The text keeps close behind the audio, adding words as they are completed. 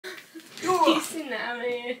You seen that, haven't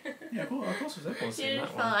you? Yeah, of course I've seen that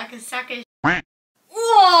felt one. like a sack of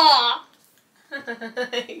Whoa!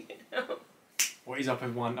 What is up,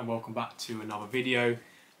 everyone, and welcome back to another video.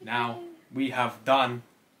 Now, we have done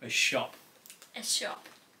a shop. A shop.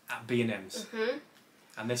 At B&M's.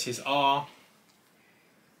 And this is our...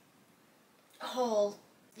 haul.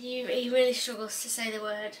 He really struggles to say the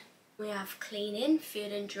word. We have cleaning,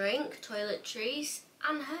 food and drink, toiletries,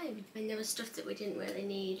 and home. I mean, there was stuff that we didn't really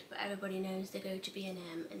need, but everybody knows they go to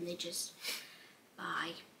B&M and they just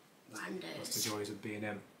buy randos. That's the joys of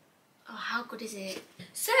B&M. Oh, how good is it?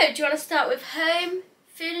 So, do you want to start with home,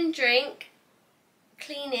 food and drink,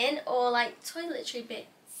 cleaning, or like toiletry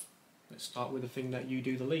bits? Let's start with the thing that you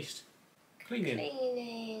do the least. Cleaning.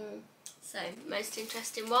 Cleaning. So, most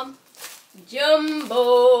interesting one.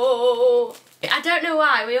 Jumbo! I don't know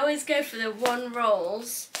why, we always go for the one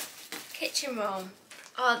rolls. Kitchen roll.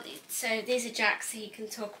 Oh, so these are Jack's, so he can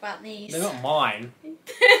talk about these. They're not mine.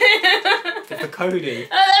 They're for Cody.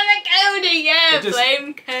 Oh, they're for Cody, yeah,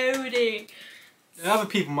 blame Cody. Other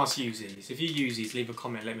people must use these. If you use these, leave a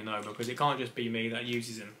comment, let me know, because it can't just be me that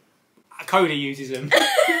uses them. Cody uses them.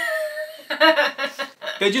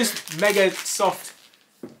 They're just mega soft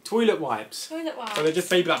toilet wipes. Toilet wipes. So they're just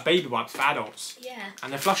baby wipes for adults. Yeah.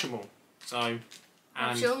 And they're flushable. So.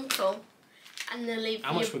 That's your uncle. And they'll leave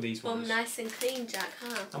how much were these bum ones? nice and clean, Jack,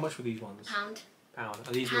 huh? How much were these ones? Pound. Pound.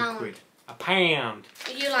 Are these Pound. £1? A pound.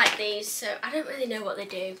 You like these, so I don't really know what they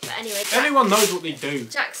do. But anyway, everyone knows what they do.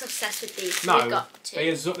 Jack's obsessed with these. So no, we've got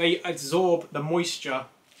to. They absorb the moisture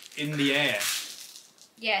in the air.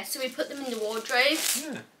 Yeah, so we put them in the wardrobe.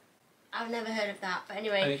 Yeah. I've never heard of that, but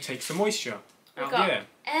anyway. And it takes the moisture We've out got there.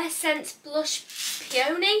 Air Sense Blush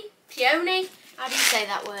Peony. Peony? How do you say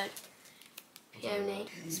that word? Peony.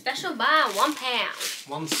 Special buy, £1.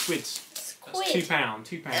 One squid. It's That's £2.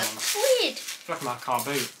 £2. A quid. Fucking like car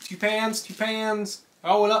boot. £2. £2.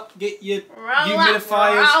 Roll up. Get your Roll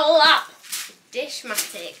humidifiers. Up, roll up.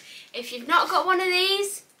 Dishmatic. If you've not got one of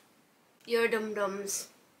these, you're a dum-dums.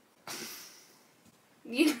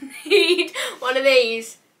 You need one of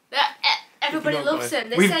these. Everybody loves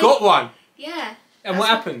them. We've got one. Yeah. And what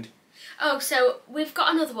happened? Oh, so we've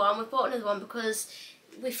got another one. We've bought another one because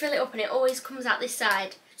we fill it up and it always comes out this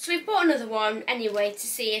side. So we've bought another one anyway to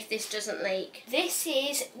see if this doesn't leak. This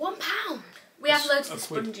is £1. We have loads of the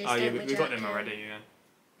sponges, oh, yeah, don't we, we've got them already, yeah.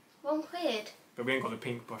 £1. But we ain't got the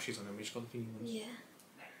pink brushes on them, we just got the pink ones. Yeah.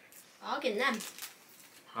 Bargain them.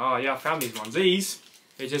 Oh, yeah, I found these ones. These,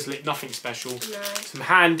 they just look nothing special. No. Some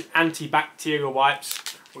hand antibacterial wipes.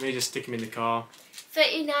 We're going to just stick them in the car.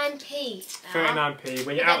 39p. 39p.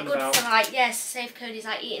 When you're out and good about. for like, yes, safe Cody's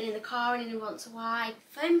like eating in the car and he wants a wipe.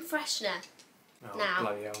 Foam freshener. Oh, now.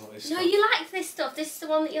 bloody hell, what is No, stuff? you like this stuff. This is the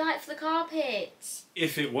one that you like for the carpets.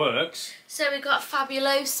 If it works. So we've got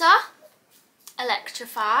Fabulosa,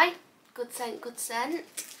 Electrify, good scent.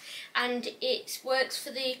 And it works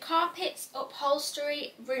for the carpets,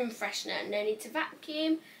 upholstery, room freshener. No need to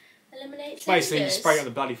vacuum, eliminates Basically, you odours. spray it on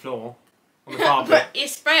the bloody floor. On the carpet. But you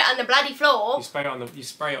spray it on the bloody floor. You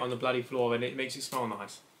spray it on the bloody floor and it makes it smell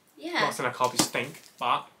nice. Yeah. Not saying our carpets stink,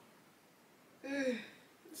 but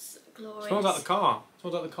It's glorious. smells like the car.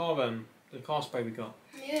 Smells like the car spray we got.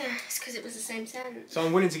 Yeah, it's because it was the same scent. So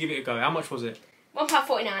I'm willing to give it a go. How much was it?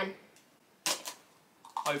 £1.49.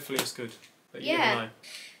 Hopefully it's good. But you Yeah.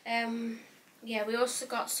 never know. Yeah, we also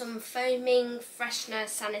got some foaming freshener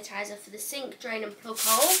sanitizer for the sink, drain and plug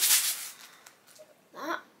hole.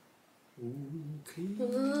 That. Ooh, clean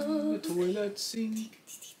the toilet sink.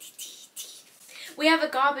 We have a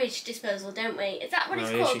garbage disposal, don't we? Is that what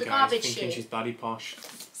it's called? The garbage chute. Thinking she's bloody posh.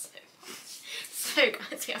 So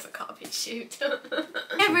guys, we have a garbage chute.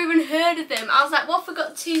 Never even heard of them. I was like, what have we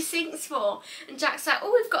got 2 sinks for? And Jack's like,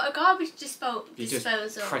 oh, we've got a garbage disposal. You just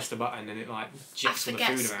press the button and it like jets all the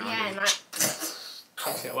food around. Yeah, and like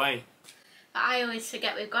takes it away. But I always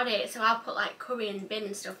forget we've got it, so I'll put like curry in the bin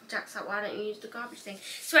and stuff. And Jack's like, why don't you use the garbage thing?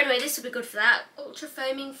 So anyway, this will be good for that. Ultra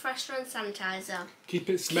foaming freshener and sanitizer. Keep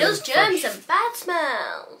it smelling Kills germs and bad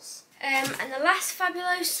smells. And the last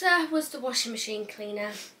Fabulosa was the washing machine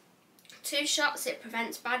cleaner. 2 shots, it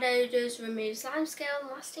prevents bad odours, removes limescale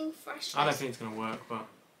and lasting freshness. I don't think it's going to work, but...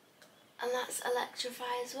 And that's Electrify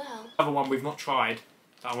as well. Another one we've not tried,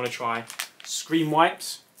 that I want to try. Screen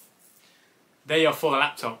wipes. They are for the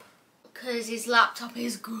laptop. Because his laptop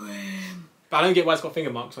is grim. But I don't get why it's got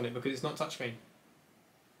finger marks on it, because it's not touchscreen.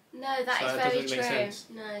 No, that is very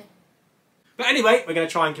true. No. But anyway, we're going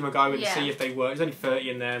to try and give them a go and see if they work. There's only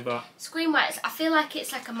 30 in there, but... Screen wipes, I feel like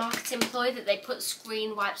it's like a marketing ploy that they put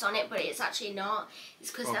screen wipes on it, but it's actually not.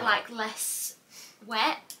 It's because they're like less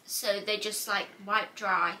wet, so they just like wipe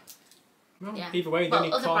dry. Well, Yeah. either way, Well, then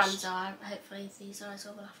it other costs brands are. Hopefully these are as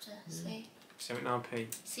well. We'll have to see. 79p.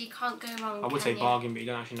 So you can't go wrong. I would can say you? bargain, but you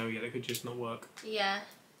don't actually know yet. They could just not work. Yeah.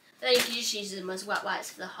 Then you can just use them as wet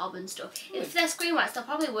wipes for the hob and stuff. If they're screen wipes, they'll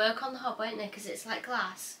probably work on the hob, won't they? Because it's like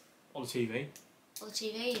glass. Or the TV. Or the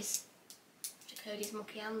TVs. Cody's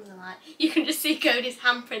monkey hands are like. You can just see Cody's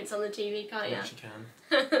handprints on the TV, can't you? Yes, you can.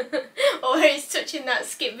 Or he's touching that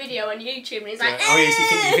skip video on YouTube and he's like. Oh yes, you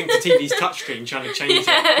think the TV's touchscreen, trying to change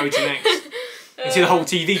it, go to next. You see the whole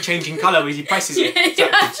TV changing colour as he presses it.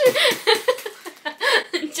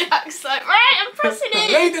 Jack's like, right, I'm pressing it.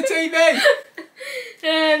 Play the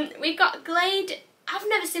TV. We've got Glade. I've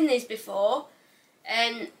never seen these before.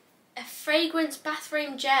 A fragrance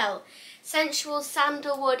bathroom gel, sensual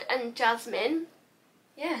sandalwood and jasmine.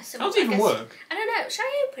 Yeah. So how does it even work? I don't know. Shall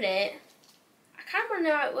I open it? I can't really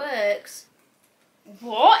know how it works.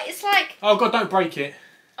 What? It's like. Oh God! Don't break it.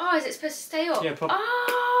 Oh, is it supposed to stay up? Yeah. Pop.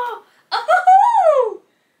 Oh. Oh.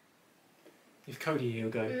 If Cody here, he'll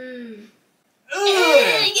go.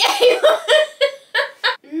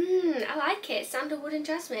 I like it. Sandalwood and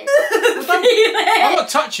jasmine. I'm not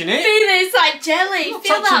touching it. Feel it. It's like jelly. I'm not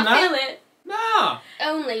Feel touching that. that. Feel it. Nah.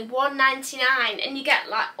 Only $1.99, and you get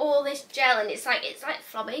like all this gel, and it's like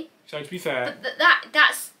flobby. So to be fair, But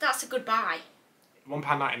that's a good buy.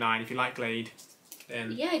 £1.99 if you like Glade,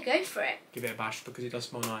 then Yeah, go for it. give it a bash because it does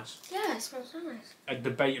smell nice. Yeah, it smells nice. A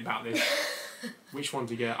debate about this. Which one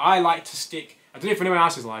to get? I like to stick. I don't know if anyone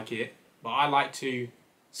else is like it, but I like to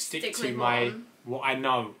stick to with my what I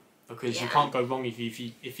know because you Yeah. can't go wrong if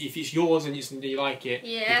it's yours and you like it.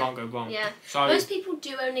 Yeah. You can't go wrong. Yeah. So Most people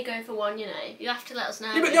do only go for one, you know. You have to let us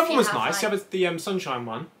know. yeah, but if the other one you was have, nice. like- You have the sunshine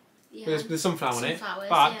one. Yeah. There's the sunflower on it. Sunflowers,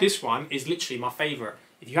 But yeah. this one is literally my favourite.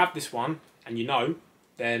 If you have this one and you know,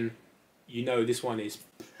 then you know this one is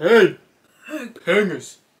pengers.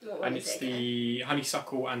 What one And is it's it again? the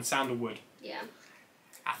honeysuckle and sandalwood. Yeah.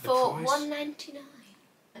 At the For price. $1.99.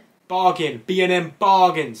 Bargain. B&M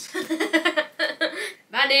bargains.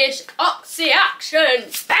 Vanish Oxy Action.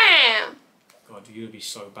 Bam! God, you're gonna be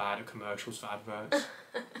so bad at commercials for adverts.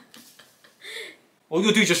 All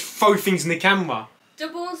you'll do is just throw things in the camera.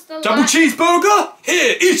 Doubles the Double cheeseburger?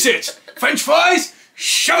 Here, eat it! French fries?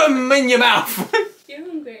 Shove them in your mouth! You're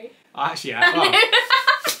hungry. I actually am. Oh.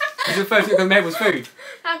 It's the first thing I made was food.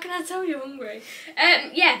 How can I tell you're hungry?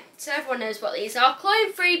 Yeah, so everyone knows what these are.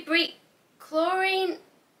 Chlorine-free chlorine...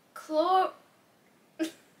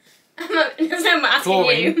 I'm asking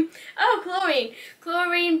Chlorine. you. Oh, chlorine.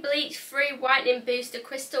 Chlorine bleach-free whitening booster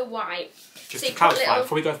crystal white. Just So to you put clarify, little-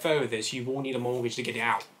 before we go further with this, you will need a mortgage to get it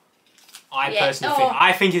out. I Yeah, personally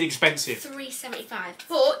oh. think it's expensive. $3.75.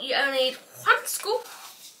 But you only need one scoop.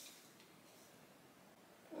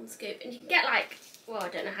 One scoop. And you can get like, well, I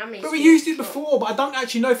don't know how many But we scoops, used it but- before, but I don't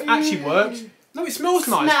actually know if it actually works. No, it smells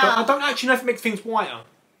nice, but I Smell. don't actually know if it makes things whiter.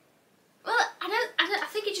 Well, I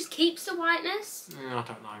think it just keeps the whiteness. I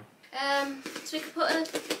don't know. So we could put a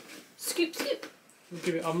scoop.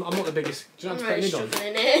 Give it, I'm not the biggest. Do you know I'm what I'm really putting it on?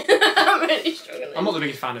 struggling it. I'm really struggling. I'm not the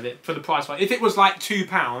biggest fan of it for the price. If it was like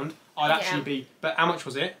 £2, I'd actually Yeah. be. But how much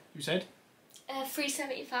was it? You said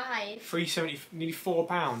 $3.75. £3.70, nearly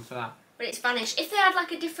 £4 for that. But it's Vanish. If they had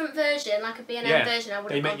like a different version, like a B&M Yeah, version, I would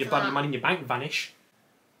they have make gone your for bloody that. money in your bank vanish.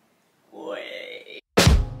 Wait.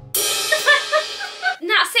 And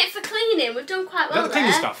that's it for cleaning. We've done quite Is well that the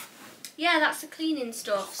cleaning there. stuff? Yeah, that's the cleaning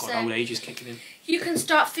stuff. God, so old age is kicking in. you can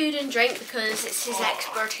start food and drink because it's his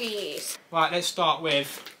expertise. Right, let's start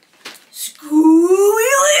with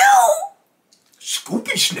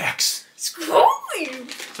Scoopy Snacks. Scooby.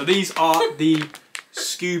 So these are the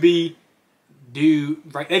Scooby-Doo.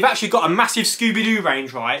 They've actually got a massive Scooby-Doo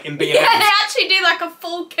range, right? In B&M. Yeah, they actually do like a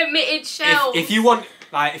full committed shelf. If you want,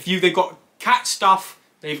 like, they've got cat stuff.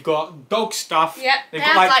 They've got dog stuff. Yep, They've they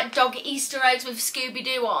got had like dog Easter eggs with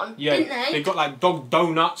Scooby-Doo on, yeah, didn't they? They've got like dog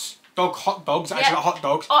donuts, dog hot dogs, actually like hot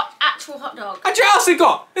dogs. Oh, actual hot dog. And you know what else they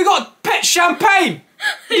got? They got pet champagne!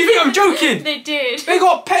 You think I'm joking? They did. They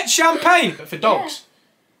got pet champagne for dogs.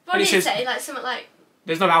 What And did it it says- say? Like something like...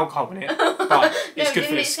 There's no alcohol in it, but no, it's good for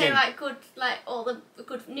didn't the it say skin. like good, like all the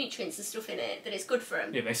good nutrients and stuff in it, that it's good for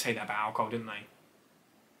them? Yeah, they say that about alcohol, didn't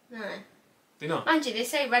they? No. Do you not? Mind you, they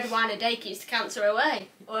say red wine a day keeps the cancer away.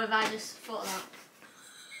 Or have I just thought that?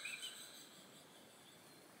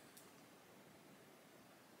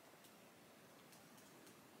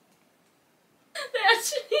 They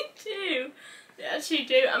actually do. They actually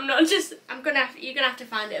do. I'm not just... you're gonna have to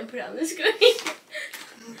find it and put it on the screen.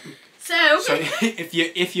 So So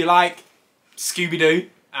if you like Scooby-Doo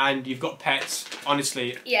and you've got pets,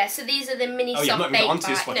 honestly... yeah, so these are the mini Oh yeah, I'm soft not even baked onto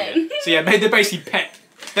this bites. one No. yet. So yeah, they're basically pet.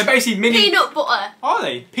 They're basically mini... Peanut butter. Are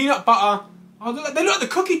they? Peanut butter Oh, they look like the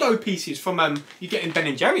cookie dough pieces from you get in Ben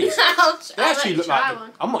and Jerry's. They actually look like.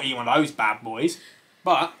 I'm not eating one of those bad boys,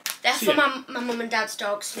 but they're for my mum and dad's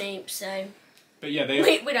dog Snoop. So. But yeah,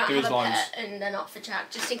 we don't have a pet, and they're not for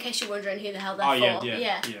Jack. Just in case you're wondering who the hell they're for.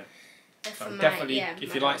 Yeah. So definitely,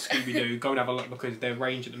 if you like Scooby Doo, go and have a look because their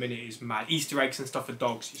range at the minute is mad. Easter eggs and stuff for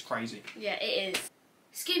dogs is crazy. Yeah, it is.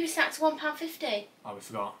 Scooby snacks £1.50. Oh, we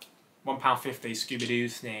forgot. £1.50 Scooby Doo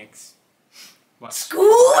snacks. What?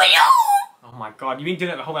 Scooby-Doo! Oh my god, you've been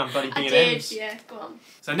doing it the whole damn bloody I B&Ms. did, yeah, go on.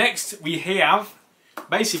 So next we have,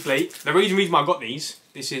 basically, the reason why I got these,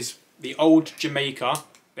 this is the old Jamaica.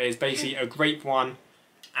 There's basically a grape one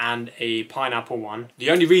and a pineapple one. The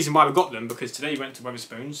only reason why we got them, because today we went to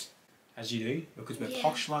Wetherspoons, as you do, because we're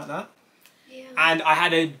posh like that. Yeah. And I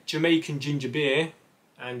had a Jamaican ginger beer,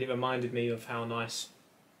 and it reminded me of how nice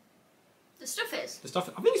the stuff is. The stuff,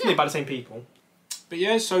 I think it's made by the same people. But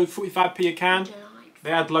yeah, so 45p a can. They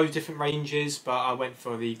had loads of different ranges, but I went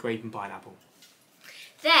for the grape and pineapple.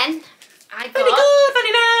 Then I got... Very good,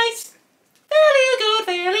 very nice. Very good,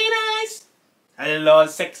 very nice. Hello,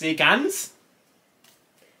 sexy cans.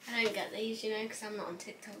 I don't get these, you know, because I'm not on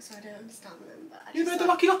TikTok, so I don't understand them. But I You just know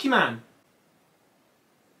the Lucky Man.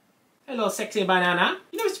 Hello, sexy banana.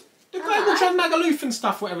 You know, it's the guy who looks like Magaluf and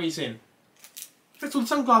stuff, whatever he's in. He puts all the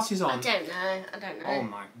sunglasses on. I don't know. Oh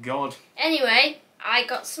my god. Anyway, I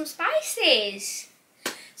got some spices.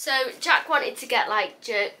 So Jack wanted to get like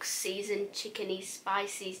jerk seasoned chickeny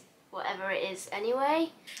spicy whatever it is anyway.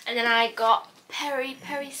 And then I got peri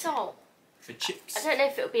salt. For chips. I don't know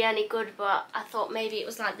if it would be any good, but I thought maybe it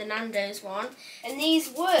was like the Nando's one. And these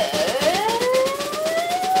were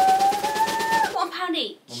 £1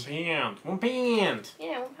 each. £1. Yeah, £1 each.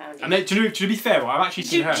 And then, to be fair, I've actually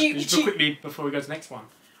seen her. Just real quickly before we go to the next one.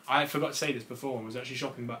 I forgot to say this before. I was actually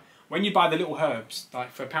shopping, but when you buy the little herbs,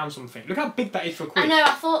 like for £1 something, look how big that is for a quid. I know,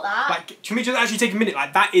 I thought that. Like, can we just actually take a minute?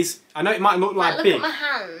 Like that is. I know it might look like look big. Look at my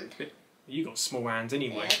hand. But you got small hands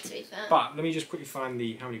anyway. Yeah, to be fair. But let me just quickly find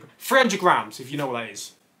the how many. 300 grams, if you know what that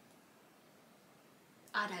is.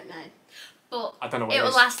 I don't know. But I don't know what it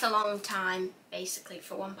will last a long time, basically,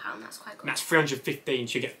 for £1. That's quite good. And that's 315,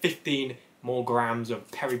 so you get 15 more grams of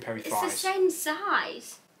peri fries. It's the same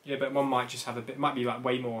size. Yeah, but one might just have a bit, might be like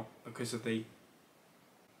way more because of the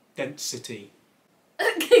density.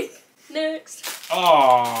 Next.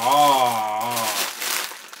 Oh,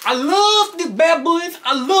 I love the bad boys.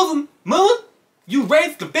 I love them. Mama, you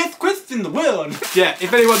raised the best Chris in the world. Yeah,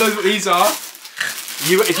 if anyone knows what these are,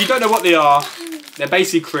 if you don't know what they are, they're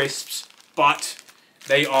basically crisps, but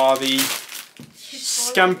they are the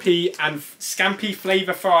scampi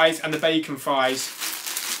flavour fries and the bacon fries.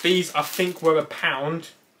 These, I think, were £1.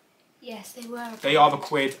 Yes, they were. They are the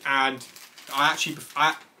quid, and my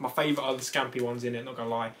favourite are the scampi ones in it, not gonna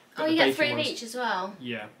lie. Oh, you get 3 of each as well?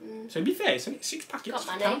 Yeah. So to be fair, it's only 6 packets.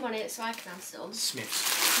 Got my name on it so I can have some.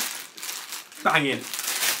 Smiths. Banging.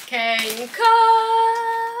 Kenko!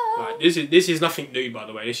 Right, this is nothing new, by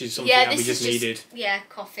the way. This is something that we just needed. Yeah,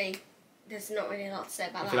 coffee. There's not really a lot to say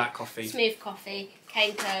about If you like coffee. Smooth coffee,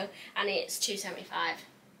 Kenko, and it's $2.75.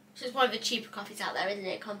 So it's one of the cheaper coffees out there, isn't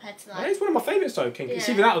it, compared to like... Yeah, it's one of my favourites though, Kenko. Yeah. It's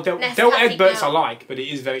either that or Del Egberts I like, but it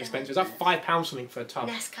is very expensive. It's like £5 something for a tub.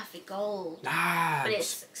 Nescafe Gold. Nah, but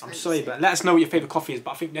it's expensive. I'm sorry, but let us know what your favourite coffee is,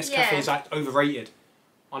 but I think Nescafe is like overrated.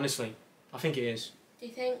 Honestly. I think it is. Do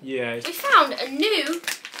you think? Yeah. We found a new,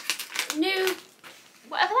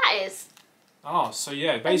 whatever that is. Oh, so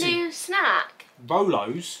yeah, basically... A new snack.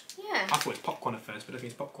 Rolos. Yeah. I thought it was popcorn at first, but I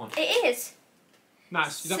think it's popcorn. It is.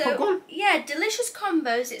 Nice. Is that popcorn? Yeah, delicious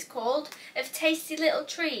combos it's called, of tasty little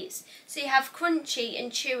treats. So you have crunchy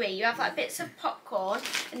and chewy. You have like bits of popcorn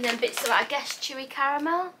and then bits of, I guess, chewy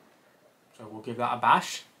caramel. So we'll give that a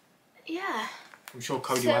bash. Yeah. I'm sure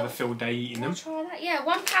Cody will have a field day eating them. Try that. Yeah,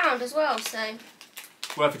 £1 as well, so...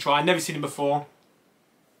 Worth a try. I've never seen them before.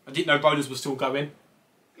 I didn't know Rollers were still going.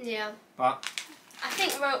 Yeah. But... I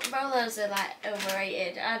think Rolos are like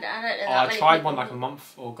overrated. I don't know that I many tried people one like a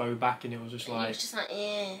month or go back and it was just like... It was just like,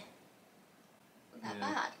 eh. Not that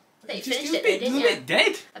bad. I bet you It's finished it though, didn't you? a bit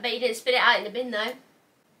dead. I bet you didn't spit it out in the bin though.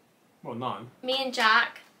 Well, no. Me and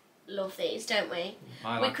Jack love these, don't we?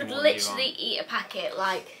 We could literally eat a packet.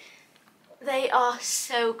 Like, they are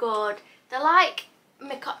so good. They're like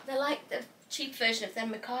the cheap version of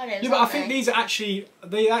them Micados. Yeah, but I think these are actually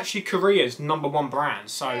Korea's #1 brand.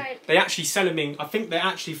 So they actually sell them in. I think they're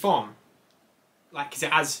actually from, like, because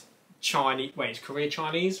it has Chinese. Wait, it's Korea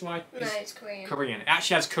Chinese, right? No, it's Korean. Korean. It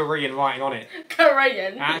actually has Korean writing on it.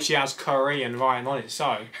 Korean. It actually has Korean writing on it.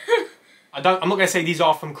 So I'm not going to say these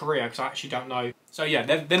are from Korea because I actually don't know. So yeah,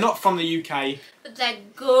 they're not from the UK. But they're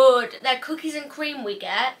good. They're cookies and cream we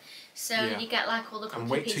get. So you get like all the cookie and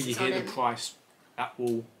wait till pieces you on hear him. the price. That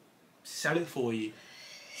will sell it for you.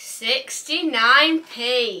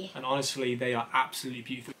 69p. And honestly, they are absolutely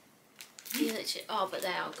beautiful. Oh, but they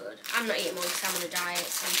are good. I'm not eating more because I'm on a diet,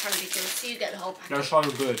 so I'm trying to be good. So you get the whole packet. They're so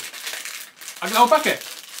good. I get the whole packet.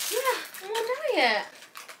 Yeah, I'm on a diet.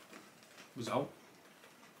 Result.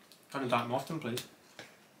 Trying to diet more often, please.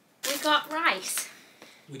 We got rice.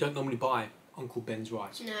 We don't normally buy Uncle Ben's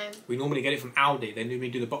rice. No. We normally get it from Aldi. They normally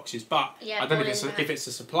do the boxes, but Yeah, I don't know if it's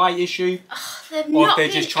a supply issue or if they're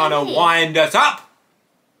just trying to wind us up.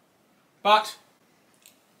 But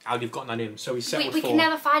Aldi have got none in, so we settled we for can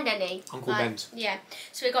never find any. Uncle Ben's. Yeah,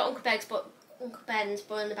 so we got Uncle Ben's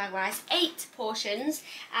boil in the bag rice, 8 portions,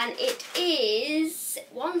 and it is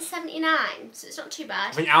 $1.79, so it's not too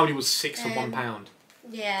bad. I think Aldi was 6 for £1.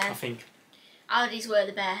 Yeah. I think. Aldi's were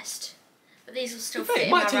the best, but these will still fit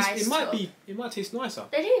in my rice It might taste nicer.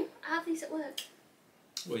 They do. I have these at work.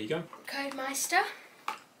 Well, there you go. Codemeister.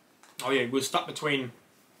 Oh yeah, we're stuck between.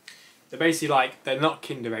 They're basically like, they're not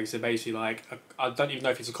Kinder Eggs, they're basically like, I don't even know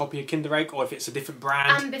if it's a copy of Kinder Egg or if it's a different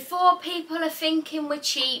brand. And before people are thinking we're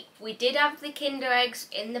cheap, we did have the Kinder Eggs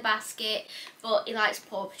in the basket, but he likes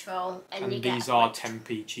Paw Patrol. And these are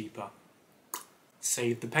 10p cheaper.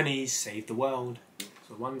 Save the pennies, save the world.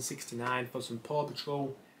 So $1.69 for some Paw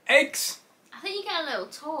Patrol eggs. I think you get a little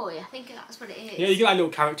toy, I think that's what it is. Yeah, you get like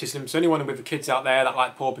little characters in them, so anyone with the kids out there that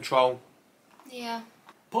like Paw Patrol. Yeah.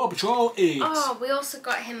 Paw Patrol eggs. Oh, we also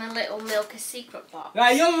got him a little Milka secret box.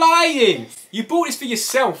 Hey, you're lying! Yes. You bought this for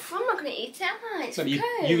yourself. I'm not going to eat it, am I? It's No, good.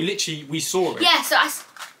 you literally, we saw it. Yeah, so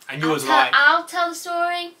and you was like... I'll tell the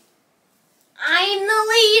story. I'm the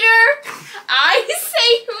leader. I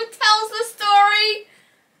say who tells the story.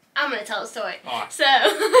 I'm going to tell the story. Alright. So,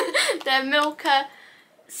 the Milka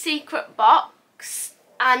secret box,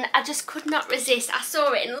 and I just could not resist. I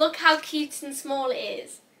saw it, and look how cute and small it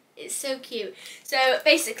is. It's so cute. So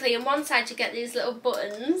basically, on one side you get these little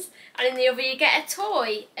buttons, and in the other you get a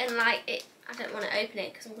toy. And like it, I don't want to open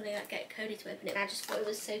it because I'm going to like, get Cody to open it. And I just thought it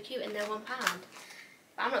was so cute, and they're £1. But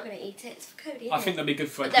I'm not going to eat it. It's for Cody. I think that'd be good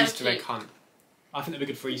for an Easter egg hunt. I think that'd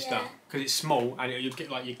be good for Easter because it's small and you'd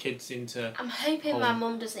get like your kids into. I'm hoping my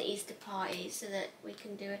mum does an Easter party so that we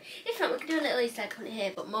can do it. If not, we can do a little Easter egg hunt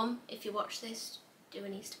here. But Mum, if you watch this, do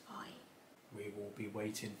an Easter party. We will be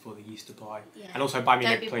waiting for the Easter pie. Yeah. And also buy me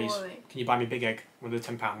an egg, please. Boring. Can you buy me a big egg? One of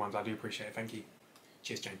the £10 ones. I do appreciate it. Thank you.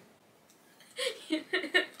 Cheers, Jane.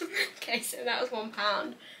 Okay, so that was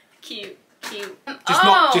 £1. Cute.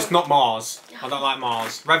 Just not Mars. I don't like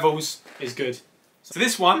Mars. Revels is good. So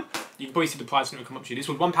this one, you can probably see the price when it will come up to you. This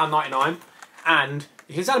was £1.99, and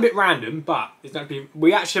it can sound a bit random, but it's not be.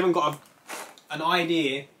 We actually haven't got an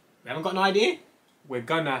idea. We haven't got an idea. We're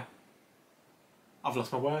gonna. I've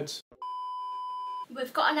lost my words.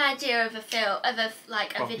 We've got an idea of a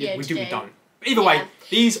video we to do. We don't. But either way,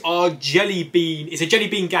 these are jelly bean. It's a jelly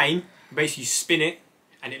bean game. Basically, you spin it,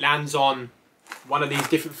 and it lands on one of these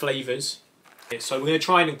different flavours. So we're going to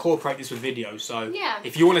try and incorporate this with video. So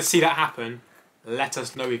if you want to see that happen, let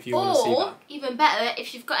us know if you want to see that. Or, even better,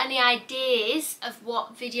 if you've got any ideas of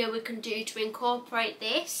what video we can do to incorporate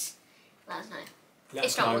this, let us know.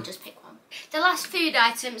 If not, we'll just pick one. The last food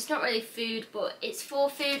item, it's not really food, but it's for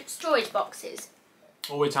food storage boxes.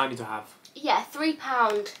 Always handy to have. Yeah, £3.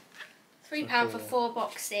 £3 for 4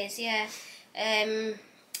 boxes, yeah. I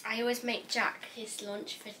always make Jack his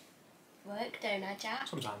lunch for work, don't I, Jack?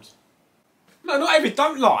 Sometimes. No, not every.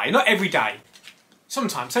 Don't lie. Not every day.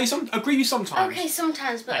 Sometimes. Agree with sometimes. Okay,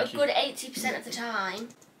 sometimes, but a good 80% of the time.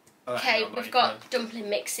 Okay, we've got dumpling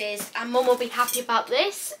mixes, and Mum will be happy about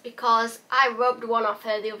this because I rubbed one off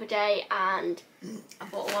her the other day and I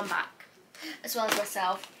bought one back, as well as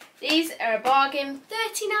myself. These are a bargain,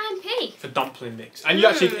 39p. For dumpling mix. And you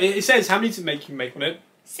actually, it says how many you can make on it.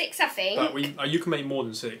 6, I think. But you can make more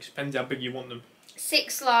than 6, depends how big you want them.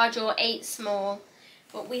 6 large or 8 small.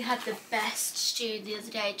 But we had the best stew the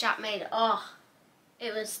other day. Jack made it. Oh,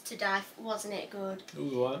 it was to die for. Wasn't it good? It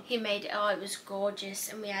was what? He made it. Oh, it was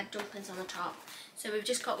gorgeous. And we had dumplings on the top. So we've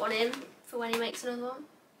just got one in for when he makes another one.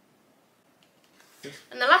 Yeah.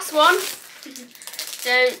 And the last one,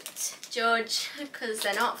 don't judge because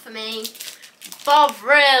they're not for me.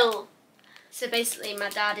 Bovril. So basically my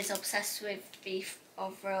dad is obsessed with beef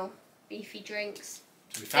Bovril, beefy drinks.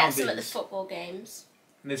 So we found Gets them at the football games.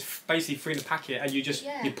 And there's basically 3 in the packet, and you just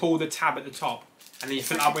you pull the tab at the top, and then you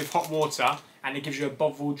fill it up with hot water, and it gives you a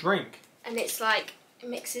Bovril drink. And it's like it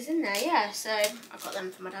mixes in there, yeah. So I got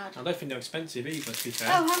them for my dad. I don't think they're expensive either, to be fair.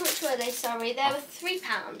 Oh, how much were they? Sorry, they were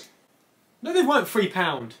 £3. No, they weren't £3.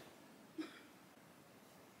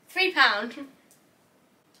 £3.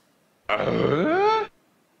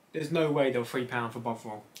 There's no way they were £3 for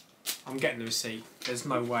Bovril. I'm getting the receipt. There's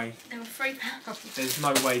no way. They were £3. There's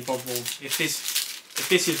no way, Bovril. If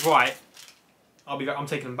this is right, I'm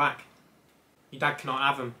taking them back. Your dad cannot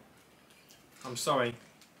have them. I'm sorry.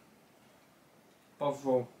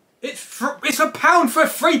 Bovril. It's £1 for a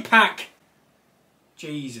 3-pack!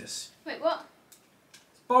 Jesus. Wait, what?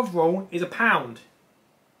 Bovril is £1. I don't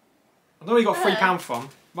know where you got £3 from.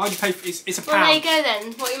 Why would you pay for it's £1? Well, there you go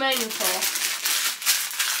then. What are you moaning for?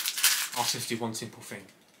 I'll just do one simple thing.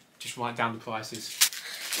 Just write down the prices.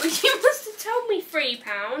 Well, you must have told me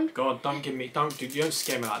 £3. God, you don't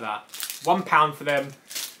scare me like that. £1 for them.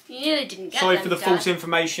 You nearly didn't get Sorry them, for the Dad. false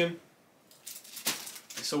information.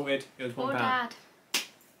 It's sorted. It was £1. Poor Dad.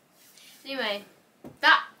 Anyway,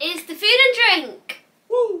 that is the food and drink.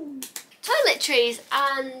 Woo! Toiletries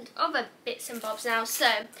and other bits and bobs now. So,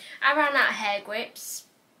 I ran out of hair grips.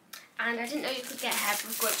 And I didn't know you could get hair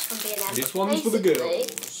grips from B&M. This one's for the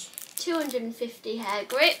girls. 250 hair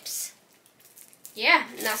grips. Yeah,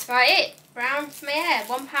 and that's about it. Brown for my hair,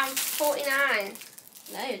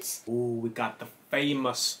 £1.49. Loads. Ooh, we got the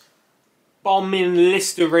famous bombing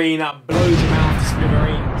Listerine that blows your mouth to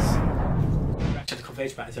smithereens. We actually had a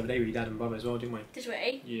conversation about this the other day with your dad and brother as well, didn't we? Did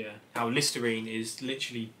we? Yeah. How Listerine is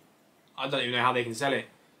literally, I don't even know how they can sell it.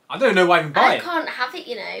 I don't know why I can buy I it. can't have it,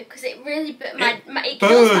 you know, because it really it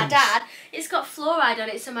kills burns. my dad. It's got fluoride on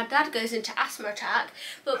it, so my dad goes into asthma attack.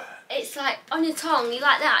 But it's like on your tongue, you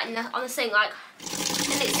like that, and on the thing, like,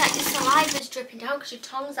 and it's like your saliva's dripping down because your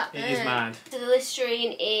tongue's that burn. It is mad. So the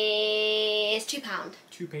Listerine is £2.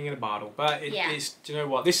 £2 in a bottle, but Yeah. it's. Do you know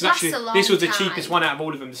what? This is Lasts actually a long this was the time. cheapest one out of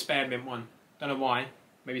all of them. The spearmint one. Don't know why.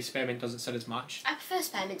 Maybe spearmint doesn't sell as much. I prefer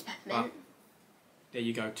spearmint to peppermint. There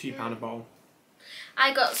you go, £2 a bottle.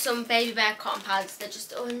 I got some Baby Bear cotton pads. They're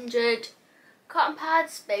just 100 cotton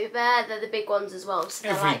pads. Baby Bear, they're the big ones as well. So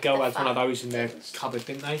Every like girl the has one of fat those in their things. cupboard,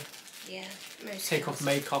 didn't they? Yeah, most Take girls. off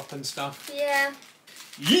makeup and stuff. Yeah,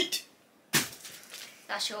 Yeet!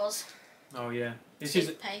 that's yours. Oh yeah. This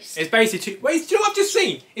Toothpaste. It's basically wait, do you know what I've just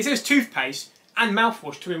seen? It says toothpaste and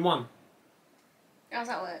mouthwash 2 in 1. How's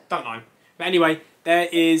that work? Don't know. But anyway, there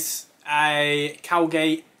is a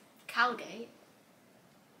Calgate. Calgate.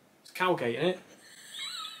 It's Calgate, isn't it?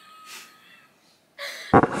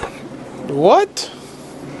 What?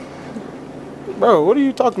 Bro, what are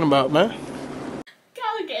you talking about, man?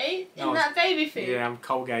 Calgate? No, Isn't that baby food? Yeah, I'm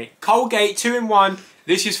Colgate. Colgate 2 in 1.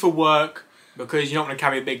 This is for work because you're not going to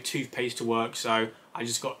carry a big toothpaste to work, so I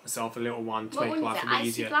just got myself a little one to What make one life is a it? bit Icy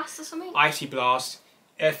easier. Blast or something? Icy Blast.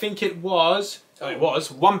 I think it was. Oh, it was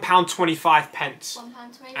 £1.25,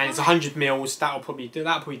 £1.25. and it's 100 mils. That'll probably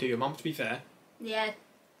do your month. To be fair. Yeah,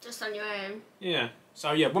 just on your own. Yeah.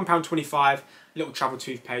 So yeah, £1.25. Little travel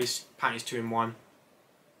toothpaste. Apparently it's 2 in 1.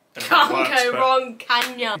 Don't know if it Can't works, go but- wrong,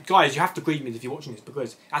 can ya? Guys, you have to agree with me if you're watching this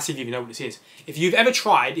because that's if you even know what this is. If you haven't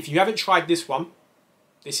tried this one,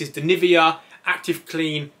 this is the Nivea Active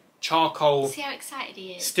Clean Charcoal See how excited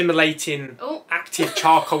he is. Stimulating Oh. Active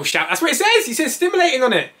Charcoal Shower. That's what it says. It says stimulating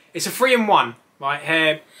on it. It's a 3 in 1. Right,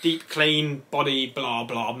 hair, deep clean, body, blah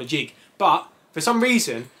blah, majig. But for some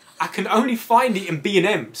reason, I can only find it in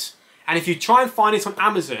B&M's. And if you try and find it on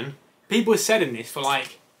Amazon, people are selling this for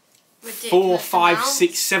like Ridiculous £4, £5, amount.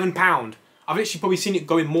 £6, £7. I've actually probably seen it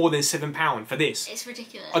going more than £7 for this. It's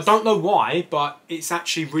ridiculous. I don't know why, but it's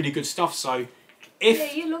actually really good stuff. So, if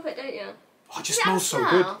Yeah, you love it, don't you? oh, it just Does it smells so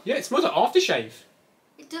smell? good. Yeah, it smells like aftershave.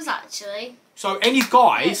 It does actually. So, any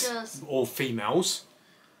guys Yeah, it does. or females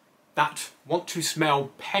that want to smell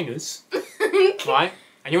pengers, right?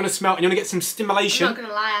 And you want to smell, and you want to get some I'm stimulation. not gonna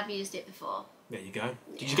lie, I've used it before. There you go.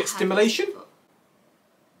 Did Yeah, you I get have stimulation? used it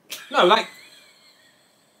before. No, like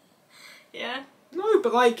Yeah. no,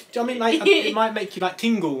 but like I mean, like it might make you like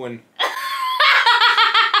tingle and.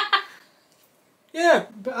 Yeah,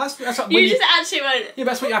 but that's like when You just actually went. yeah, but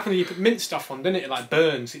that's what happens when you put mint stuff on, doesn't it? It like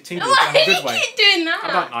burns, it tingles Why in do a you good way. keep doing that?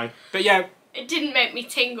 I don't know, but yeah. It didn't make me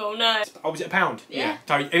tingle, no. Oh, was it £1? Yeah.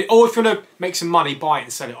 So, or if you want to make some money, buy it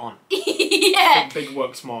and sell it on. Yeah. Big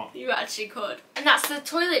work smart. You actually could. And that's the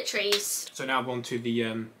toiletries. So now we're on to the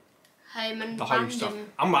Home and home random. stuff.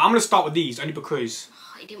 I'm going to start with these only because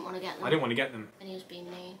Oh, he didn't want to get them. I didn't want to get them. And he was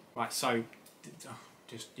being mean. Right, so I'm going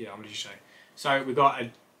to just show you. So we got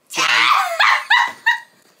a J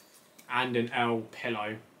and an L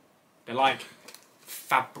pillow. They're like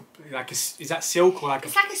is that silk or like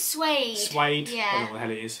It's a like a suede. suede? I don't know Yeah. what the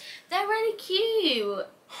hell it is. They're really cute.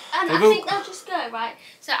 And They I will- think they'll just go, right?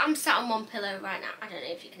 So I'm sat on one pillow right now. I don't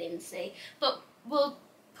know if you can even see. But we'll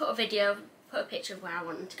put a picture of where I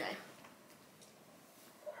want them to go.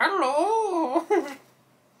 Hello.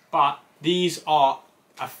 But these are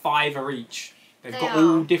a £5 each. They've got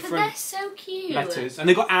all different But they're so cute. letters. And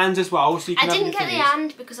they've got ands as well, so you can I have didn't get the thingies.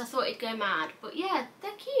 and because I thought it'd go mad. But yeah,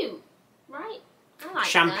 they're cute. Right? I like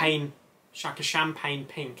Champagne, like a champagne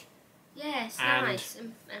pink. Yeah, it's and nice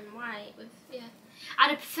and white. With yeah,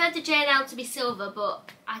 I'd have preferred the J&L to be silver,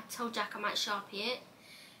 but I told Jack I might Sharpie it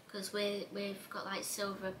because we've got like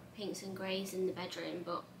silver, pinks and greys in the bedroom.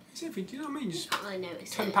 But do you know what I mean? Just can't really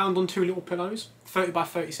notice £10 it. on 2 little pillows, 30 by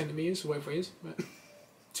 30 centimetres or whatever it is. But, do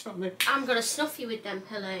you know what I mean? I'm gonna snuff you with them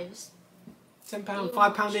pillows. £10,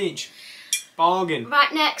 £5 each. Bargain.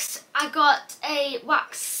 Right, next I got a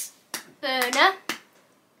wax burner.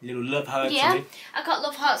 Little love hearts. Yeah, I got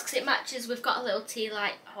love hearts because it matches. We've got a little tea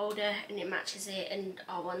light holder and it matches it, and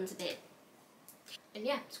our one's a bit. And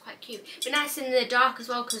yeah, it's quite cute. But nice in the dark as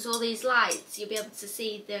well because all these lights, you'll be able to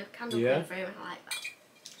see the candle going through. I like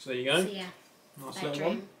that. So there you go. So yeah, nice bedroom. little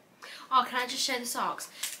one. Oh, can I just show the socks?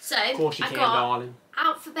 So Of course you I can, got darling.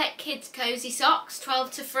 Alphabet Kids cozy socks,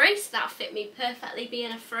 12 to 3, so that'll fit me perfectly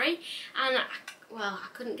being a 3. And well, I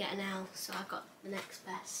couldn't get an L, so I got the next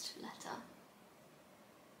best letter.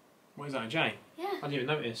 What is that, a J? Yeah. I didn't even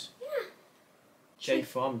notice. Yeah. J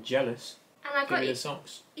for I'm jealous. And I Give got me you. the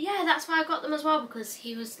socks. Yeah, that's why I got them as well, because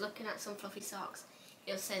he was looking at some fluffy socks.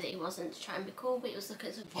 He'll say that he wasn't to try and be cool, but he was looking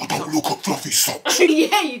at some I don't look at fluffy socks.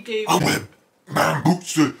 yeah, you do. I wear man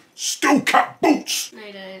boots, steel cap boots. No,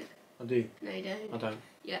 you don't. I do. No, you don't. I don't.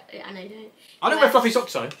 Yeah, I know you don't. I don't wear fluffy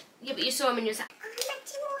socks though. Yeah, but you saw him and you was like, I'm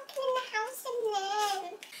actually walking in the house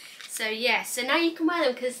and then. So yeah, so now you can wear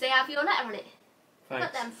them because they have your letter on it. Thanks.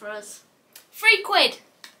 Got them for us. £3,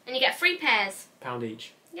 and you get 3 pairs. £1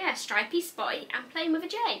 each. Yeah, stripy, spotty, and plain with a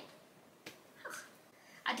J.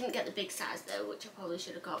 I didn't get the big size though, which I probably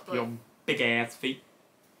should have got. But Your big ass feet.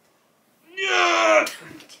 Yeah!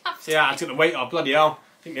 See, I took the weight off. Bloody hell.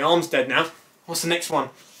 I think my arm's dead now. What's the next one?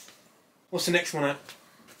 What's the next one at?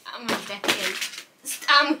 I'm gonna deck in.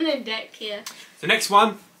 I'm gonna deck here. The next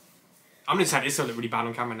one. I'm going to say this will look really bad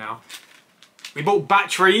on camera now. We bought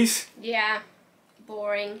batteries. Yeah.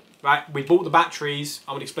 Boring. Right, we bought the batteries.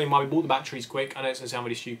 I'm going to explain why we bought the batteries quick. I know it's going to sound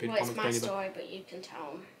really stupid. Well, but it's I'm my explaining story, but you can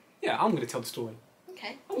tell them. Yeah, I'm going to tell the story.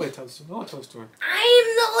 Okay. I'm going to tell the story. I'll tell the story. I'm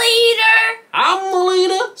the leader! I'm the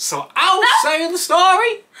leader, so I'll say the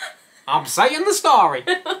story. I'm saying the story.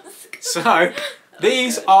 So,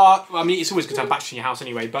 these are, I mean, it's always good to have batteries in your house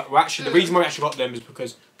anyway, but we're actually, the reason why we actually got them is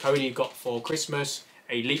because Cody got for Christmas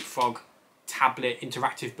a Leapfrog tablet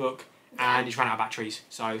interactive book, and he's ran out of batteries,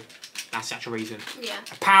 so that's the actual reason. Yeah.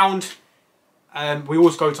 £1. We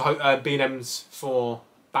always go to B&M's for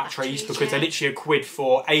batteries because they're literally £1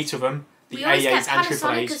 for 8 of them. The We always get AAs and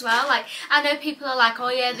Panasonic AAAs. as well. Like, I know people are like, oh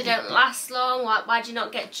yeah, they don't last long. Why do you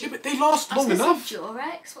not get? Yeah, but they last long enough.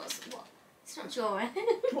 Durex? What? It's not Durex.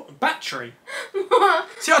 What, battery?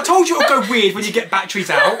 See, I told you it'll go weird when you get batteries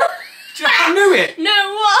out. I knew it.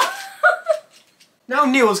 No, what? Now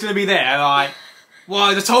Neil's going to be there like,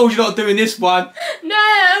 why, I told you not doing this one.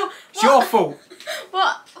 No. It's your fault.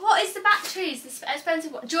 What is the batteries? The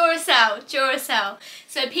expensive one? Duracell.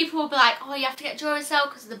 So people will be like, oh, you have to get Duracell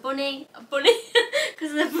because of the bunny.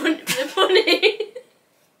 Because of the bunny.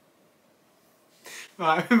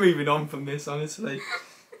 Right, we're moving on from this, honestly.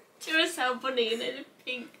 Duracell bunny and then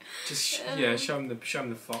pink. Just yeah, show them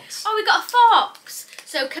the fox. Oh, we got a fox.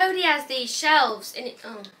 So Cody has these shelves in it.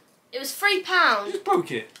 Oh, it was £3. You just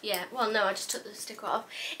broke it. Yeah. Well, no, I just took the sticker off.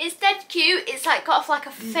 It's dead cute. It's like got like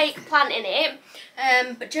a fake plant in it.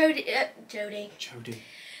 But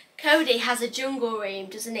Cody has a jungle room,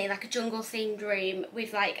 doesn't he? Like a jungle themed room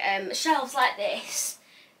with like shelves like this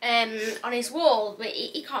on his wall. But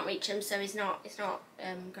he can't reach them, so he's not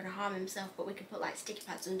going to harm himself. But we can put like sticky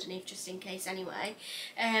pads underneath just in case anyway.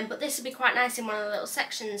 But this would be quite nice in one of the little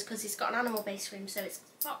sections because he's got an animal based room, so it's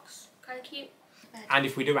fox, kind of cute. And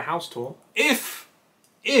if we do a house tour, if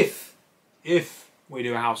we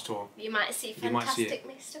do a house tour, you might see You might see fantastic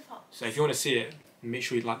Mr. Fox. so if you want to see it, make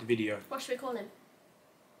sure you like the video. What should we call him?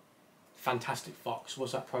 Fantastic Fox.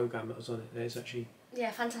 What's that program that was on it? There's actually.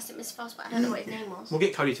 Yeah, Fantastic Mr. Fox, but I don't know what his name was. We'll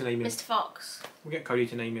get Cody to name him. Mr. Fox. We'll get Cody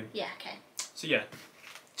to name him. Yeah, okay. So yeah,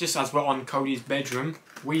 just as we're on Cody's bedroom,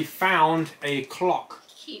 we found a clock.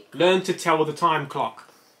 Cute. Learn to tell the time clock.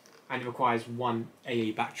 And it requires 1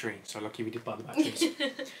 AA battery, so lucky we did buy the batteries.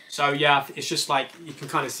 So yeah, it's just like, you can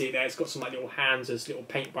kind of see it there, it's got some like little hands as little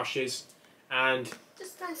paint brushes, and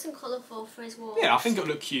Just nice and colourful for his walls. yeah, I think it'll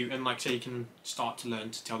look cute, and like so you can start to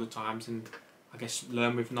learn to tell the times, and I guess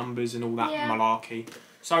learn with numbers and all that malarkey.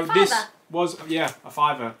 So this was, yeah, a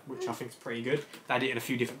 £5, which I think is pretty good. They had it in a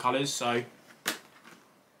few different colours, so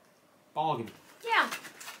bargain. Yeah.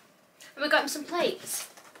 And we got him some plates.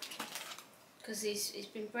 Because he's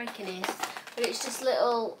been breaking his. But it's just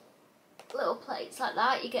little little plates like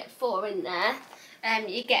that. You get 4 in there.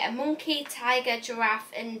 You get a monkey, tiger,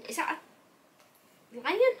 giraffe, and is that a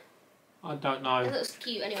lion? I don't know. It looks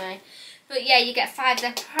cute anyway. But yeah, you get 5.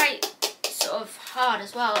 They're quite sort of hard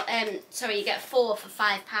as well. Sorry, you get 4 for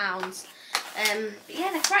 £5. But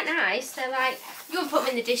yeah, they're quite nice. They're like, you won't put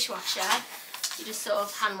them in the dishwasher. You just sort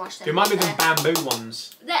of hand wash them. They might be the bamboo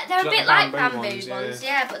ones. They're a bit like bamboo ones,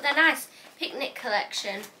 yeah. but they're nice. Picnic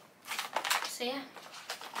collection. So yeah,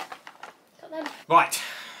 got them. Right.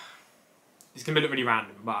 It's going to look really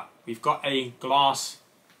random, but we've got a glass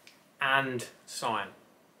and sign.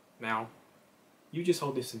 Now, you just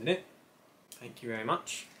hold this a minute. Thank you very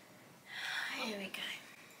much. Here we go.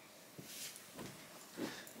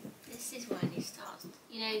 This is when he starts.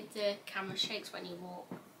 You know the camera shakes when you walk.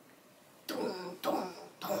 Dun, dun,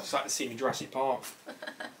 dun. It's like the scene in Jurassic Park.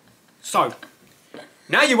 So,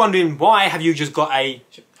 now you're wondering why have you just got a...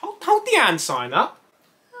 Hold the hand sign up.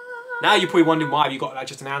 Now you're probably wondering why have you got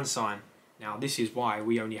just an hand sign. Now this is why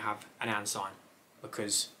we only have an hand sign.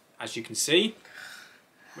 Because, as you can see...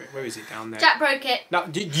 Where is it down there? Jack broke it. No,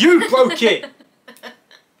 you broke it!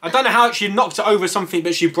 I don't know how she knocked it over something,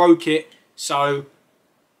 but she broke it. So,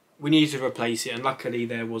 we needed to replace it. And luckily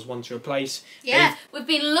there was one to replace. Yeah, we've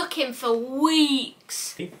been looking for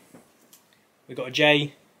weeks. We've got a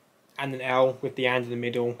J and an L with the hand in the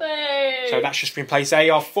middle. Hey. So that's just been replaced. They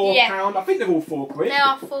are £4. Yeah. I think they're all £4. They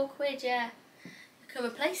are £4, yeah. You can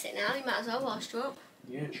replace it now. You might as well whilst you're up.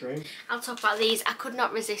 Yeah, true. I'll talk about these. I could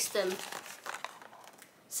not resist them.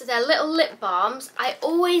 So they're little lip balms. I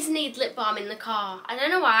always need lip balm in the car. I don't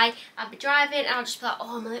know why. I'll be driving and I'll just be like,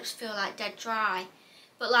 oh, my lips feel like dead dry.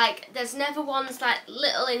 But like, there's never ones like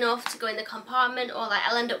little enough to go in the compartment, or like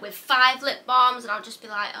I'll end up with 5 lip balms and I'll just be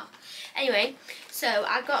like, oh. Anyway, so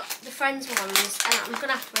I got the Friends ones and I'm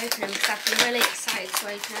gonna have to open them because I've been really excited to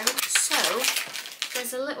open them. So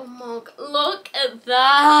there's a little mug. Look at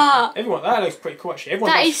that. Everyone, that looks pretty cool actually.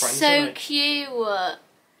 Everyone That loves is Friends, so don't they? cute.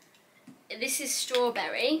 This is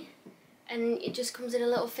strawberry, and it just comes in a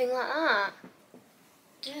little thing like that.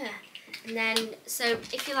 Yeah. And then, so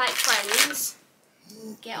if you like Friends,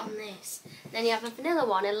 get on this. Then you have a vanilla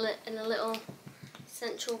one in a little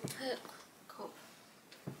central perk cup.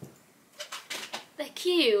 They're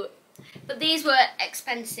cute, but these were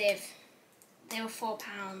expensive. They were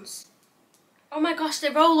 £4. Oh my gosh, they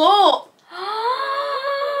roll up.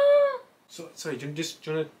 Sorry, do you want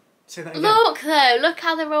to say that again? Look though, look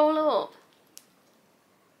how they roll up.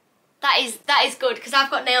 That is good because I've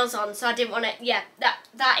got nails on, so I didn't want to. Yeah,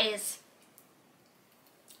 that is.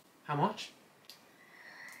 How much?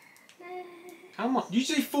 How much? Did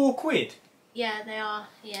you say £4? Yeah, they are.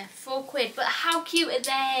 Yeah, £4. But how cute are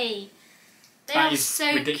they? They That are is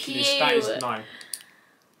so ridiculous. cute. That is no.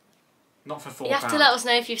 Not for £4. You have to let us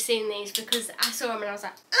know if you've seen these because I saw them and I was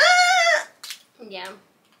like, ah! Yeah.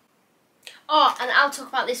 Oh, and I'll talk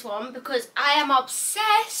about this one because I am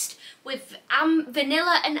obsessed with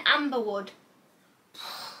vanilla and amberwood.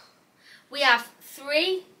 We have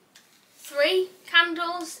three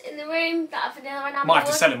candles in the room that are vanilla and amberwood. Might have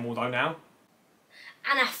to sell them all though now.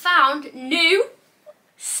 And I found new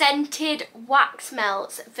scented wax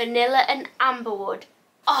melts, vanilla and amberwood.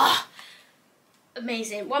 Oh,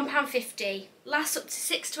 amazing. £1.50. Lasts up to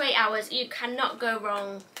 6 to 8 hours. You cannot go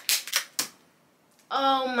wrong.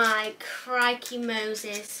 Oh my crikey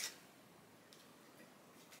Moses.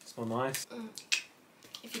 Smell nice.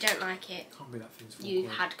 If you don't like it, Can't be that thing's you £4.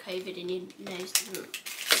 had COVID and your nose doesn't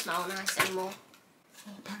smell nice anymore.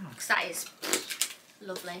 £4. Because that is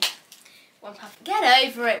lovely. £1. Get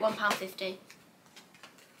over it, £1.50.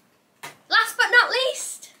 Last but not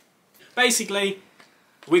least. Basically,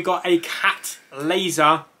 we got a cat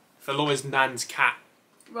laser for Laura's nan's cat.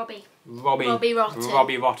 Robbie. Robbie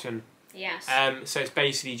Rotten. Yes. So it's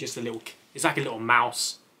basically just a little, it's like a little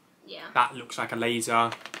mouse. Yeah. That looks like a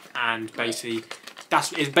laser, and basically,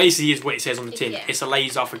 is what it says on the tin. Yeah. It's a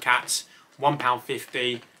laser for cats,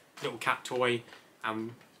 £1.50, little cat toy,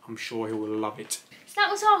 and I'm sure he will love it. So that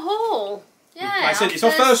was our haul. Yeah. Like I said, it's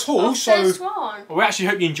our first haul, so first one. well, we actually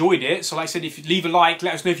hope you enjoyed it. So like I said, if you leave a like,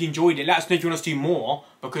 let us know if you enjoyed it. Let us know if you want us to do more,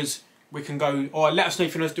 because we can go, or let us know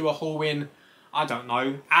if you want us to do a haul in, I don't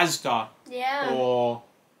know, Asda. Yeah. Or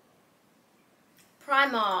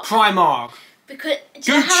Primark. Because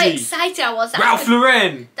do you know how Gucci. excited I was Ralph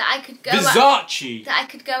Lauren. that I could go Versace. that I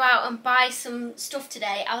could go out and buy some stuff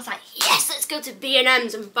today. I was like, yes, let's go to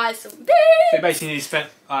B&M's and buy some. So basically, you spent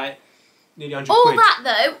like nearly £100.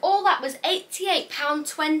 All that was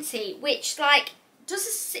 £88.20, which like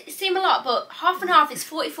doesn't seem a lot, but half and half is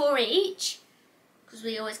 44 each. Because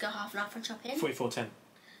we always go half and half on shopping. 44.10.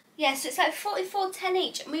 Yeah, so it's like 44.10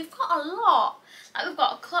 each, and we've got a lot. Like we've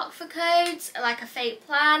got a clock for codes, like a fake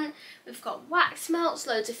plan. We've got wax melts,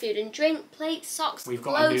 loads of food and drink, plates, socks. We've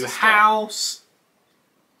got loads a new of stuff. house.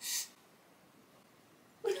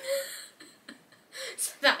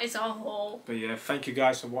 So that is our haul. But yeah, thank you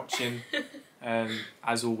guys for watching.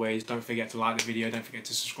 As always, don't forget to like the video, don't forget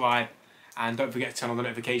to subscribe, and don't forget to turn on the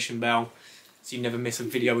notification bell so you never miss a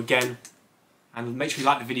video again. And make sure you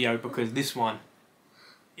like the video, because this one,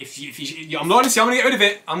 if you I'm honestly, I'm gonna get rid of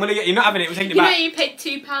it. You're not having it. We're taking it back. You know you paid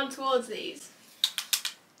 £2 towards these.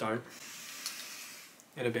 Don't.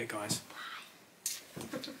 In a bit, guys.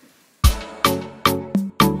 Bye.